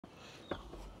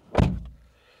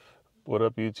What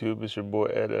up, YouTube? It's your boy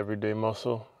Ed, Everyday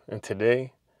Muscle, and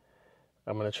today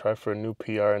I'm gonna try for a new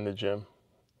PR in the gym.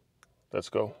 Let's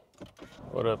go.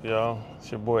 What up, y'all? It's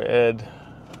your boy Ed.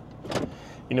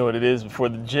 You know what it is before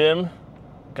the gym?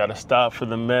 Gotta stop for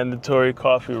the mandatory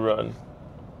coffee run.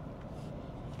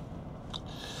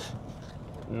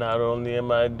 Not only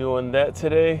am I doing that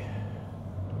today,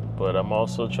 but I'm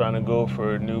also trying to go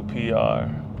for a new PR.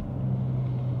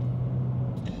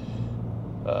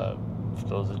 For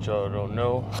those of y'all who don't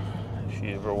know, if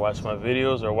you ever watch my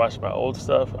videos or watch my old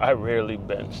stuff, I rarely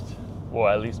benched. Well,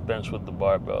 at least bench with the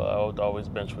barbell. I would always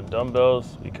bench with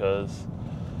dumbbells because,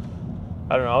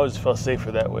 I don't know, I always felt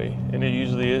safer that way. And it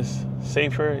usually is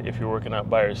safer if you're working out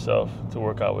by yourself to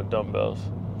work out with dumbbells.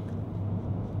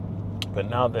 But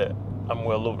now that I'm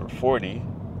well over 40,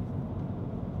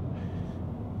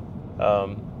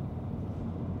 I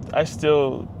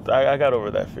got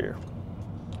over that fear.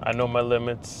 I know my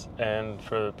limits, and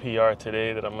for the PR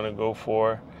today that I'm gonna go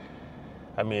for,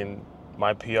 I mean,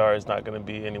 my PR is not gonna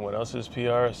be anyone else's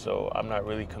PR, so I'm not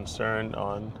really concerned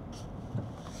on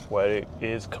what it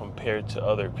is compared to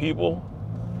other people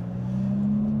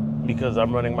because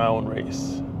I'm running my own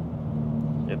race.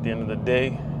 At the end of the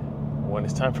day, when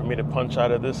it's time for me to punch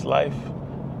out of this life,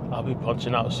 I'll be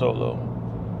punching out solo.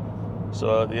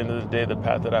 So at the end of the day, the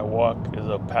path that I walk is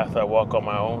a path I walk on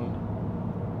my own.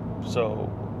 So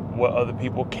what other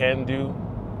people can do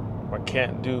or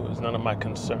can't do is none of my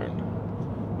concern.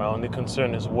 My only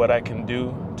concern is what I can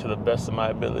do to the best of my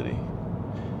ability.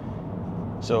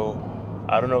 So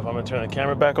I don't know if I'm gonna turn the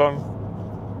camera back on.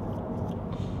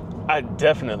 I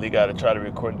definitely gotta try to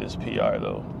record this PR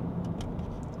though.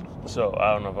 So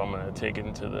I don't know if I'm gonna take it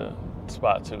into the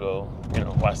spot to go,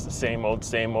 watch the same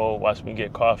old, watch me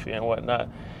get coffee and whatnot.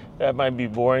 That might be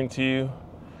boring to you.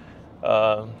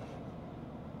 I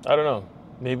don't know.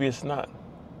 Maybe it's not.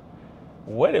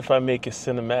 What if I make it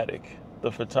cinematic?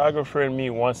 The photographer in me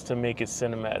wants to make it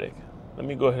cinematic. Let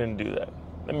me go ahead and do that.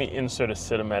 Let me insert a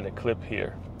cinematic clip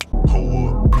here.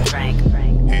 Pull up. Frank.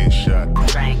 Headshot.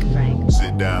 Frank.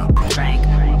 Sit down.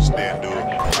 Frank. Stand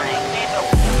up.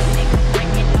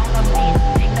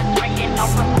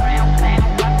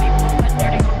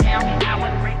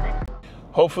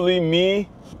 Hopefully me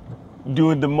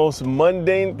doing the most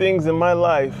mundane things in my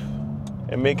life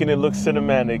and making it look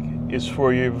cinematic is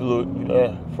for your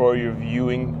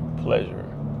viewing pleasure.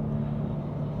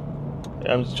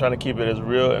 I'm just trying to keep it as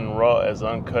real and raw, as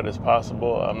uncut as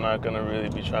possible. I'm not gonna really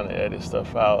be trying to edit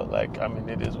stuff out.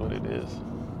 It is what it is.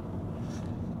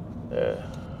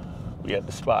 We at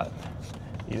the spot.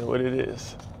 You know what it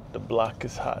is. The block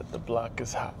is hot. The block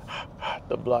is hot.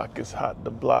 The block is hot.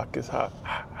 The block is hot.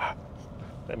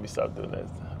 Let me stop doing that.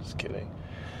 I'm just kidding.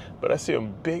 But I see a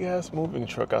big ass moving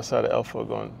truck outside of Alpha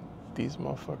going, these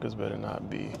motherfuckers better not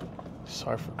be.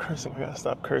 Sorry for cursing. I gotta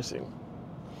stop cursing.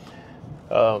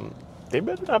 They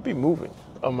better not be moving.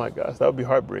 Oh my gosh, that would be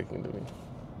heartbreaking to me.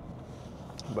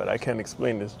 But I can't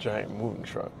explain this giant moving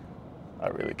truck. I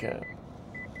really can't.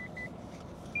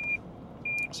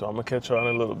 So I'm gonna catch you on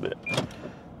in a little bit.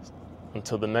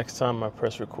 Until the next time I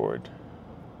press record.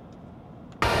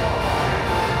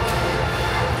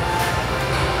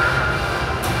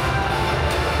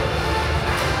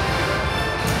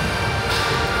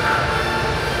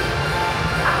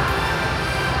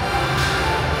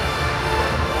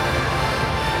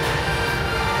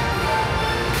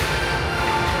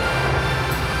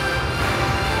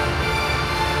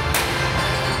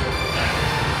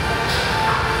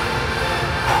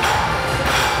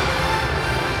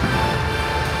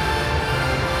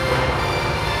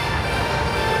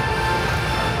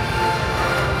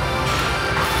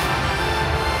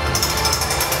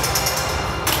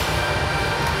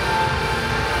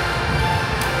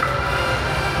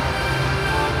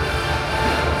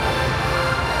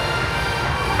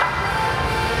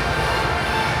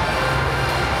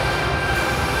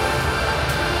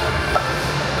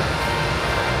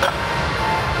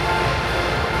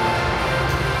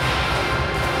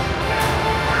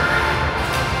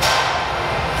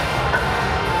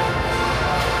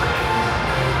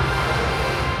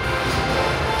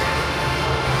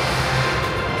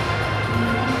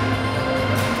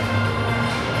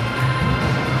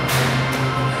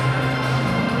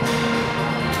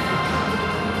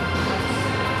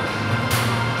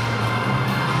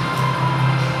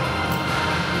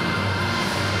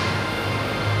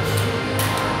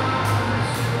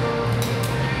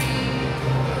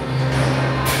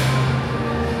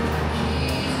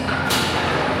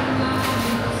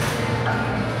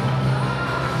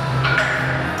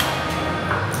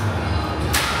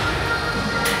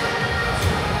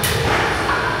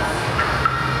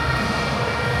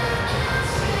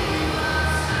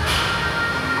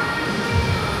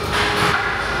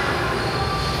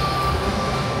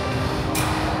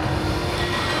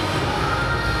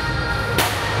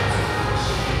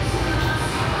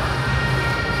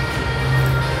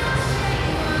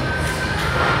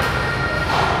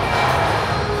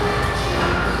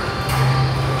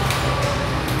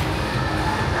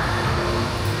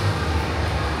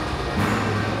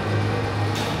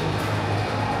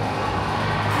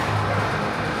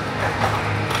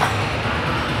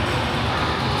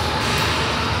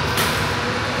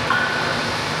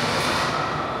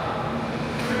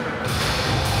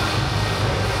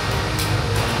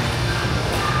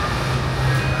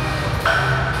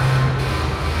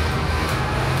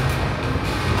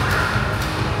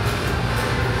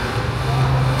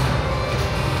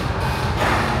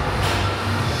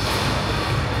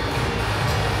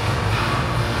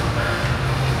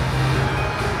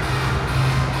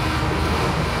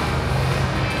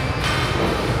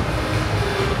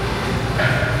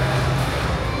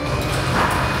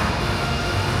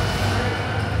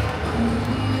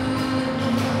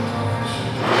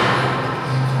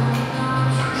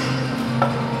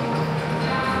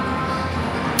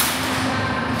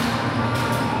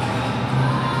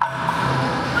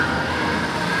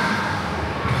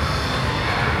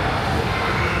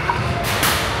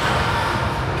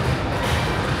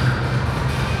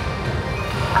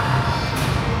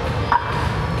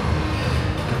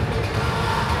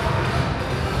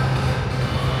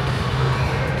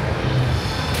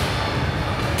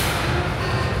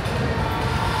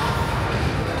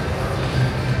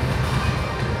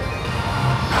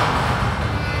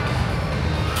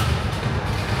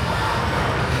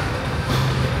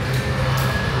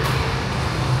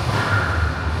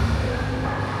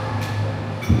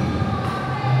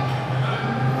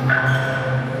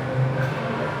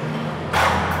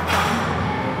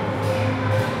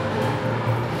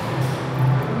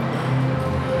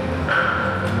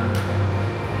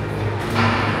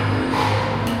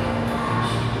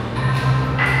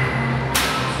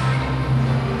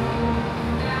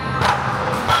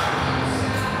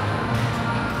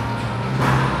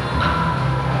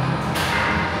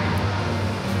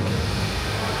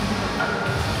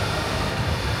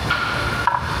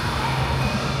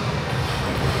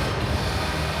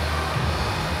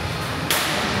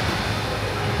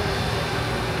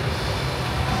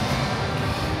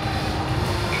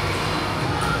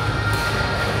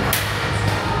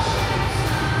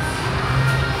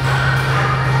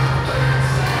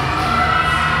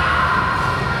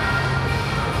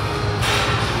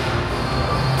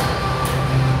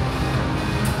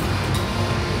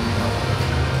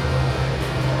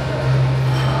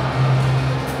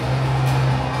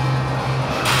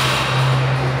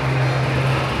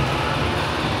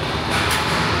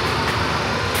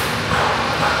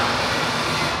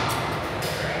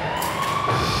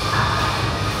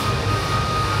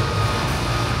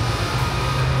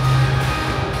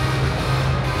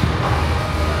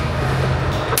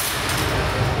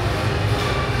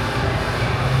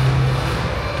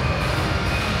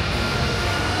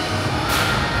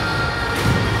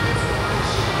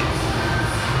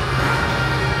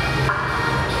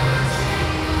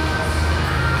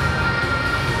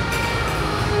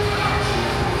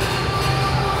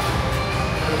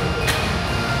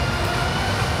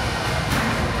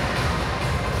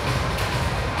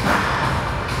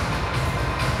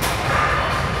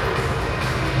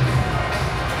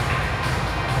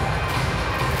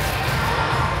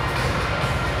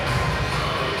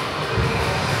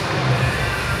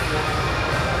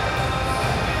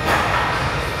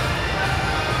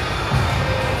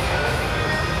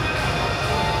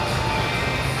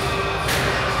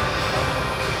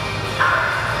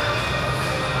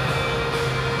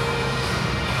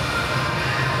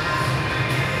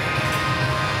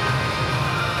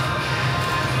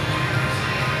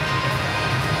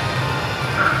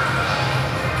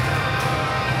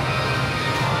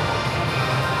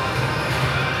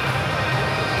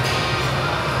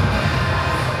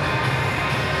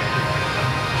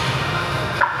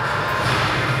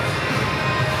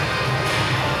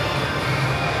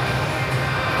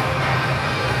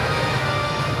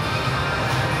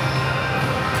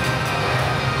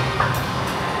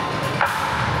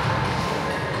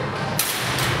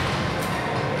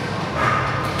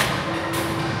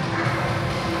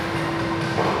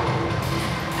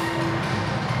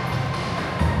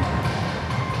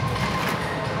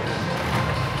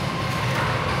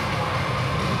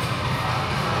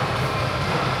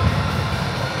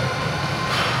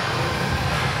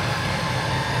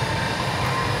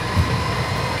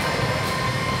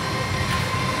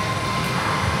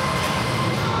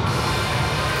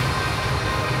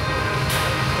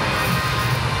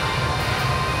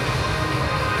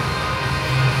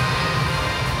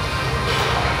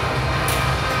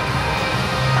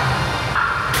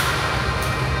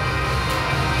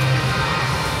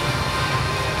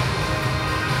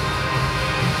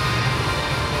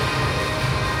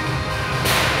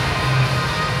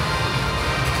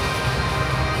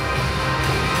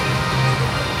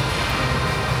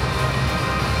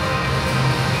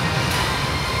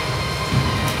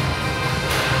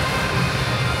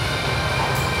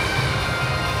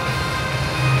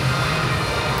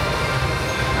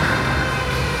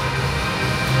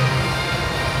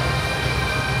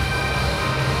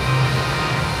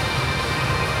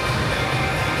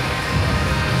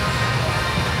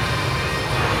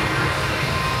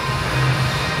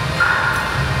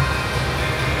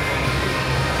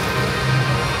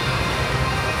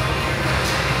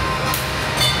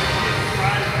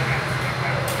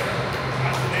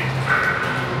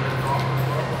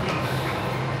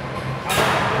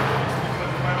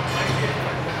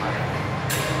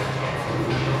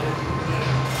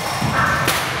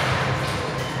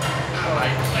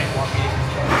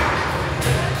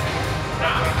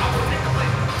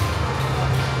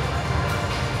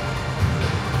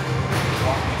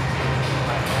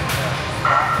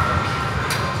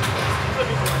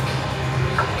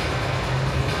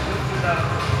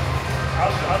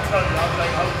 tell you, I was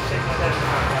like, I was shaking my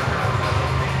head.